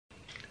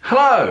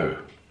Hello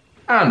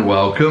and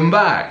welcome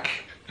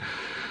back.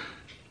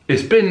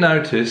 It's been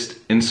noticed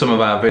in some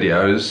of our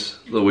videos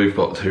that we've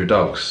got two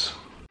dogs.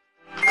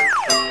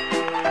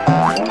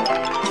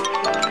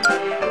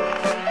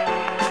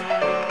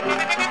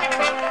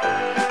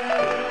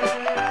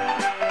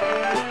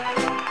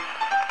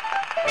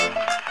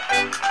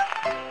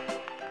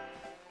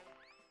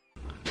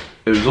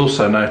 It was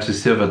also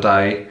noticed the other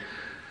day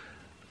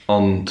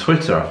on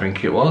Twitter, I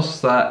think it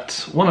was,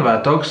 that one of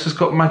our dogs has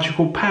got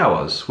magical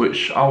powers,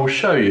 which I will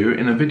show you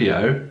in a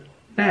video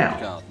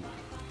now.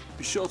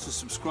 Be sure to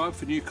subscribe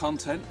for new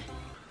content.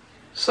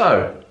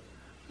 So,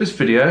 this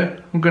video,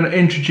 I'm going to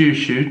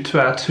introduce you to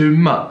our two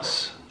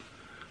mutts,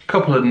 a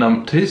couple of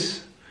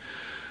numpties,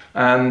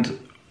 and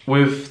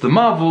with the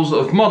marvels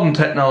of modern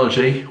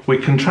technology, we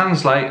can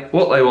translate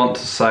what they want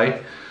to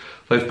say.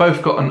 They've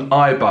both got an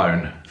eye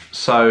bone,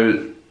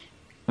 so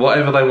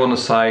whatever they want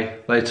to say,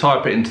 they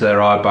type it into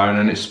their eye bone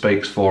and it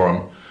speaks for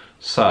them.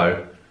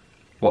 So,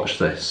 watch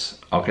this.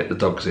 I'll get the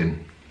dogs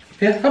in.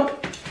 Yeah,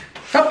 up,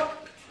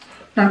 up.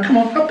 Now, come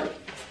on, up,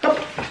 up.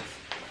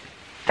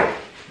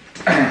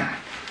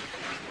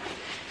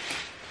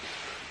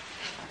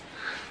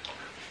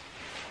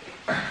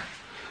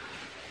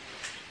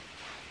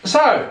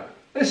 So,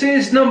 this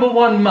is number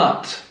one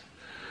mutt.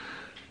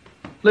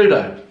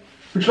 Ludo,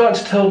 would you like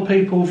to tell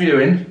people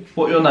viewing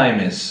what your name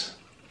is?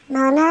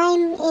 My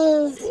name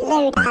is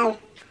Ludo.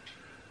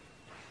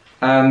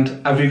 And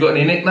have you got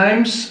any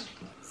nicknames?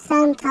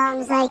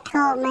 Sometimes they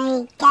call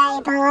me Gay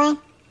Boy,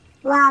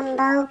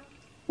 Womble,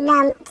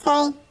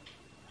 Numpty,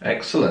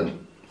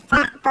 Excellent.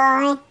 Fat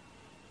Boy,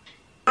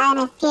 and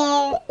a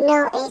few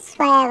naughty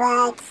swear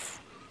words.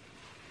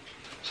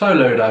 So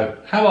Ludo,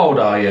 how old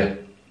are you?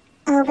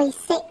 I'll be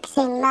 6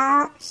 in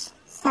March,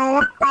 so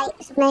that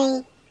makes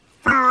me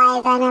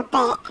 5 and a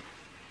bit.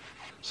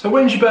 So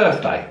when's your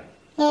birthday?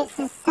 It's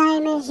the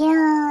same as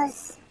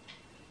yours.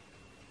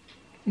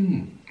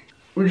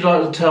 Would you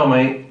like to tell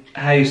me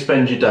how you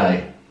spend your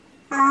day?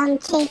 I'm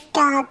chief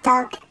guard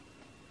dog.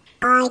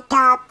 I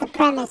guard the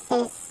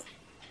premises.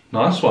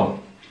 Nice one.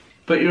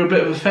 But you're a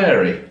bit of a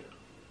fairy.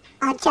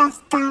 I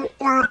just don't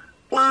like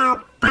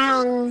loud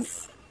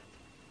bangs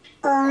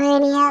or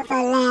any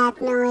other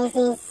loud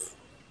noises.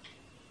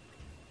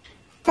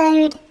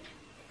 Food.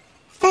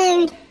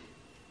 Food.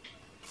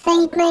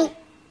 Feed me.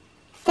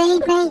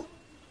 Feed me.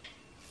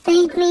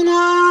 Feed me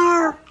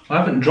now. I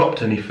haven't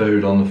dropped any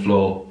food on the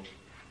floor.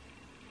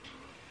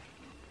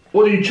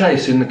 What do you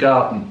chase in the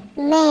garden?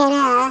 Me and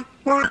her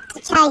like to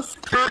chase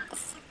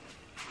cats.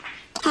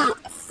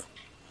 Cats.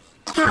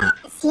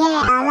 Cats. Yeah,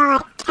 I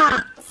like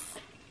cats.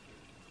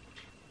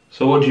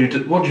 So what do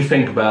you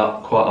think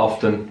about quite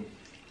often?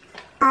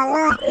 I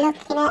like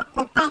looking at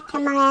the back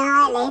of my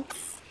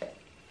eyelids.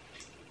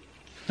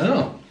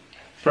 Oh,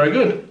 very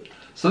good.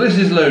 So this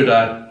is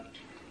Ludo,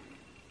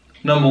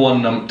 number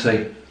one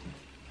numpty.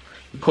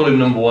 We call him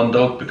number one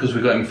dog because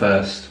we got him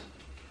first.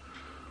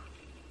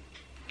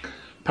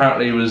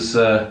 Apparently he was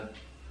a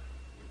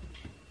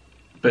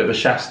bit of a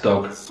chasse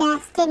dog.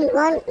 Chasse didn't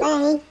want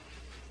me,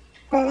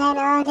 but then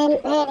I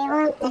didn't really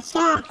want the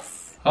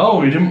chasse.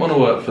 Oh, you didn't want to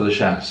work for the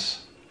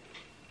chasse.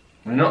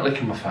 You're not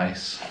licking my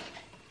face.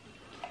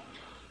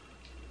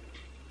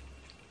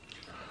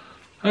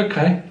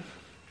 Okay.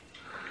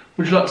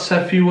 Would you like to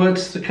say a few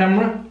words to the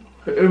camera?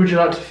 Who would you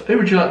like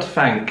to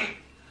thank?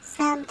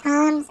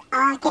 Sometimes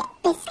I get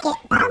biscuit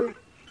bum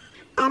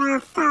and I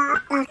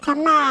fart like a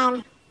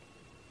man.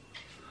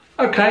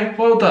 Okay,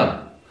 well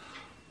done.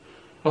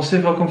 I'll see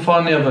if I can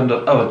find the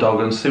other dog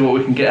and see what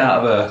we can get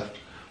out of her.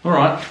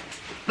 Alright,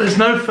 there's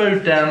no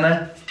food down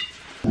there.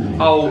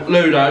 Oh,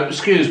 Ludo,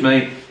 excuse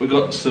me, we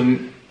got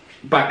some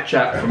back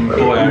chat from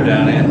Boyo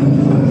down here.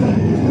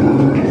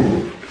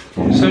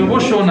 So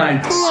what's your name?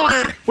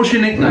 Kyra. What's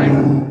your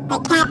nickname? The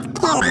cat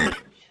killer.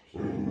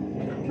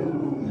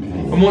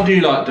 And what do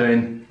you like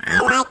doing? I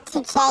like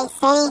to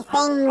chase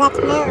anything that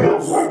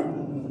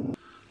moves.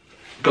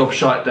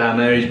 Gobshite down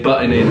there, he's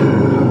butting in.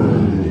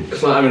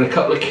 It's like having a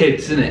couple of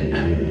kids, isn't it?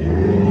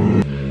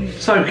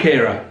 So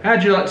Kyra, how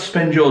do you like to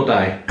spend your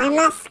day? I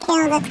must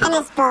kill the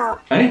tennis ball.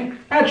 Eh?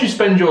 How do you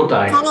spend your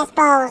day? Tennis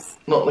balls.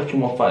 Not licking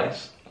my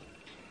face.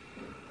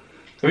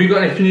 Have you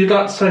got anything you'd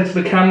like to say to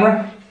the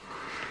camera?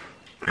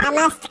 I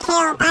must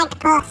kill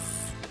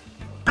Bagpuss.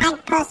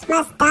 Bagpuss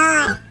must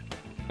die.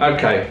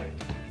 Okay,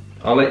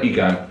 I'll let you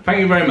go. Thank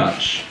you very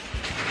much.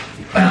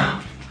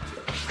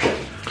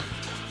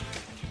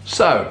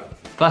 So,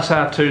 that's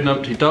our two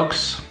numpty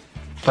dogs.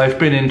 They've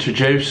been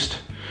introduced.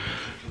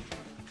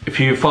 If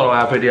you follow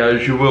our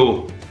videos, you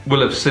will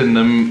have seen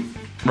them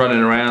running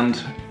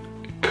around,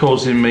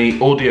 causing me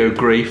audio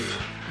grief.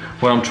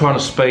 When I'm trying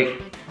to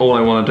speak, all I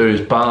want to do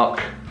is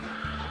bark.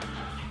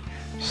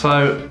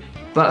 So,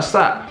 that's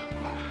that.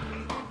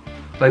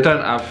 They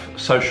don't have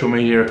social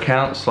media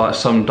accounts like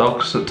some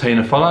dogs that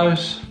Tina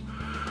follows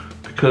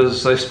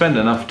because they spend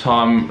enough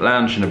time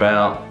lounging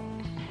about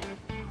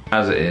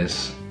as it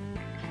is.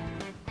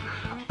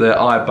 Their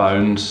eye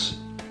bones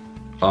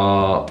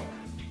are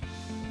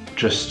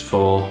just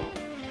for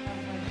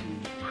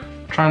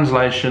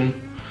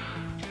translation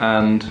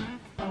and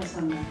On a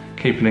Sunday.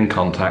 keeping in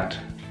contact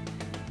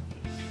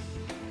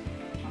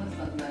On a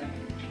Sunday.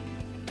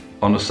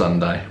 on a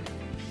Sunday.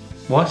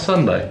 Why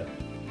Sunday?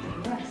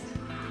 Rest.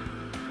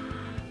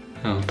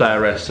 Oh, day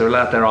of rest. They're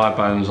allowed their eye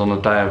bones on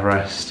a day of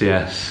rest,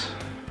 yes.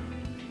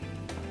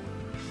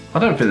 I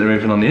don't think they're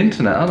even on the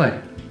internet, are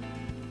they?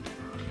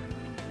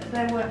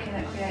 They're working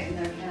at creating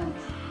their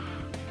accounts.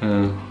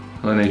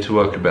 They need to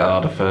work a bit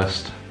harder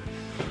first.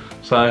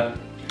 So,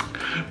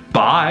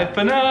 bye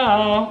for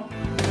now.